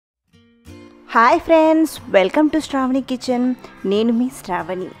Hi friends, welcome to Shravani kitchen. నేను మీ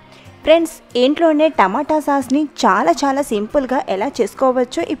Shravani. Friends, ఇంట్లోనే టమాటా సాస్ని చాలా సింపుల్గా ఎలా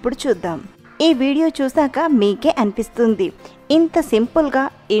చేసుకోవచ్చో ఇప్పుడు చూద్దాం. ఈ వీడియో చూసాక మీకే అనిపిస్తుంది ఇంత సింపుల్గా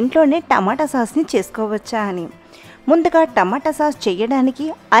ఇంట్లోనే టమాటా సాస్ని చేసుకోవచ్చా అని. ముందుగా టమాటా సాస్ చేయడానికి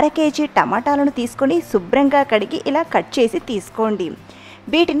 1/2 కేజీ టమాటాలను తీసుకొని శుభ్రంగా కడిగి ఇలా కట్ చేసి తీసుకోండి.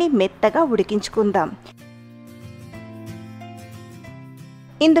 వీటిని మెత్తగా ఉడికించుకుందాం.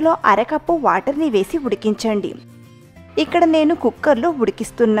 ఇందులో 1/2 కప్పు వాటర్ని వేసి ఉడికించండి. ఇక్కడ నేను కుక్కర్లో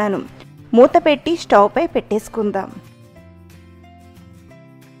ఉడికిస్తున్నాను. మూత పెట్టి స్టవ్ పై పెట్టేసుకుందాం.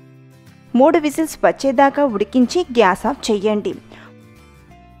 3 విజిల్స్ వచ్చేదాకా ఉడికించి గ్యాస్ ఆఫ్ చేయండి.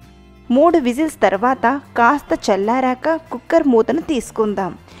 3 విజిల్స్ తర్వాత కాస్త చల్లారాక కుక్కర్ మూతను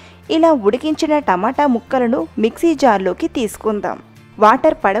తీసుకుందాం. ఇలా ఉడికించిన టమాటా ముక్కలను మిక్సీ జార్లోకి తీసుకుందాం.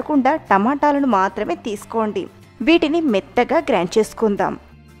 వాటర్ పడకుండా టమాటాలను మాత్రమే తీసుకోండి. వీటిని మెత్తగా గ్రైండ్ చేసుకుందాం.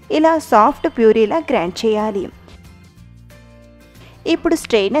 ఇలా సాఫ్ట్ ప్యూరీలా గ్రైండ్ చేయాలి. ఇప్పుడు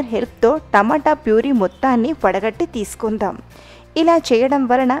స్ట్రెయినర్ హెల్ప్తో టమాటా ప్యూరీ మొత్తాన్ని వడగట్టి తీసుకుందాం. ఇలా చేయడం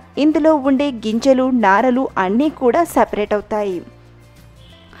వలన ఇందులో ఉండే గింజలు, నారలు అన్నీ కూడా సపరేట్ అవుతాయి.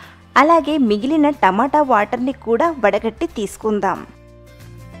 అలాగే మిగిలిన టమాటా వాటర్ని కూడా వడగట్టి తీసుకుందాం.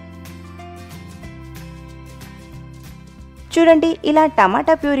 చూడండి, ఇలా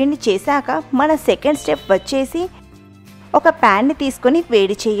టమాటా ప్యూరీని చేశాక మన సెకండ్ స్టెప్ వచ్చేసి ఒక ప్యాన్ని తీసుకొని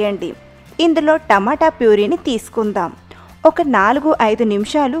వేడి చేయండి. ఇందులో టమాటా ప్యూరీని తీసుకుందాం. ఒక 4-5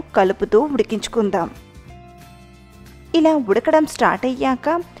 నిమిషాలు కలుపుతూ ఉడికించుకుందాం. ఇలా ఉడకడం స్టార్ట్ అయ్యాక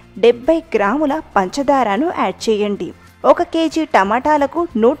 70 గ్రాముల పంచదారను యాడ్ చేయండి. 1 కేజీ టమాటాలకు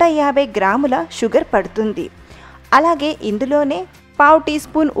 150 గ్రాముల షుగర్ పడుతుంది. అలాగే ఇందులోనే 1/2 టీ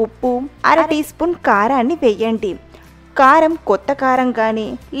స్పూన్ ఉప్పు, 1/2 టీ స్పూన్ కారాన్ని వేయండి. కారం కొత్త కారం కానీ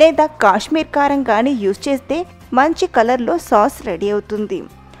లేదా కాశ్మీర్ కారం కానీ యూజ్ చేస్తే మంచి కలర్లో సాస్ రెడీ అవుతుంది.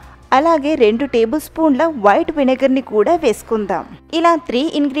 అలాగే 2 టేబుల్ స్పూన్ల వైట్ వెనిగర్ని కూడా వేసుకుందాం. ఇలా 3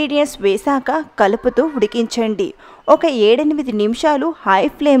 ఇంగ్రీడియంట్స్ వేశాక కలుపుతూ ఉడికించండి. ఒక 7-8 నిమిషాలు హై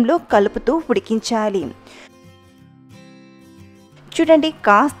ఫ్లేమ్లో కలుపుతూ ఉడికించాలి. చూడండి,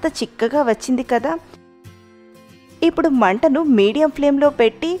 కాస్త చిక్కగా వచ్చింది కదా. ఇప్పుడు మంటను మీడియం ఫ్లేమ్లో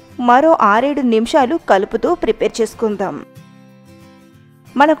పెట్టి మరో 6-7 నిమిషాలు కలుపుతూ ప్రిపేర్ చేసుకుందాం.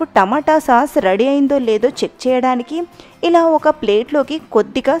 మనకు టమాటా సాస్ రెడీ అయిందో లేదో చెక్ చేయడానికి ఇలా ఒక ప్లేట్లోకి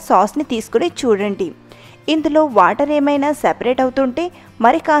కొద్దిగా సాస్ని తీసుకుని చూడండి. ఇందులో వాటర్ ఏమైనా సెపరేట్ అవుతుంటే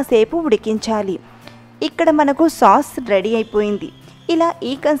మరి కాసేపు ఉడికించాలి. ఇక్కడ మనకు సాస్ రెడీ అయిపోయింది. ఇలా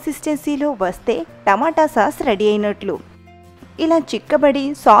ఈ కన్సిస్టెన్సీలో వస్తే టమాటా సాస్ రెడీ అయినట్లు. ఇలా చిక్కబడి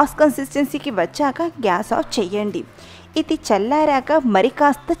సాస్ కన్సిస్టెన్సీకి వచ్చాక గ్యాస్ ఆఫ్ చేయండి. ఇది చల్లారాక మరి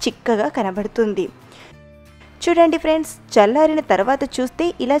కాస్త చిక్కగా కనబడుతుంది. చూడండి ఫ్రెండ్స్, చల్లారిన తర్వాత చూస్తే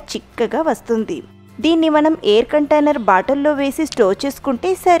ఇలా చిక్కగా వస్తుంది. దీన్ని మనం ఎయిర్ కంటైనర్ బాటిల్లో వేసి స్టోర్ చేసుకుంటే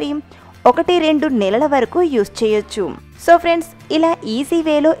సరి 1-2 నెలల వరకు యూజ్ చేయొచ్చు. సో ఫ్రెండ్స్, ఇలా ఈజీ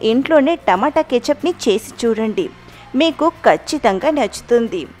వేలో ఇంట్లోనే టమాటా కెచప్ని చేసి చూడండి. మీకు ఖచ్చితంగా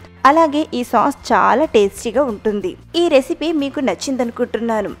నచ్చుతుంది. అలాగే ఈ సాస్ చాలా టేస్టీగా ఉంటుంది. ఈ రెసిపీ మీకు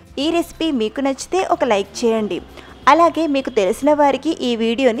నచ్చిందనుకుంటున్నాను. ఈ రెసిపీ మీకు నచ్చితే ఒక లైక్ చేయండి. అలాగే మీకు తెలిసిన వారికి ఈ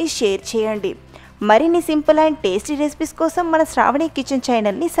వీడియోని షేర్ చేయండి. మరిన్ని సింపుల్ అండ్ టేస్టీ రెసిపీస్ కోసం మన శ్రావణి కిచెన్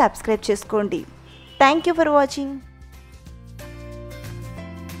ఛానల్ని సబ్స్క్రైబ్ చేసుకోండి. Thank you for watching.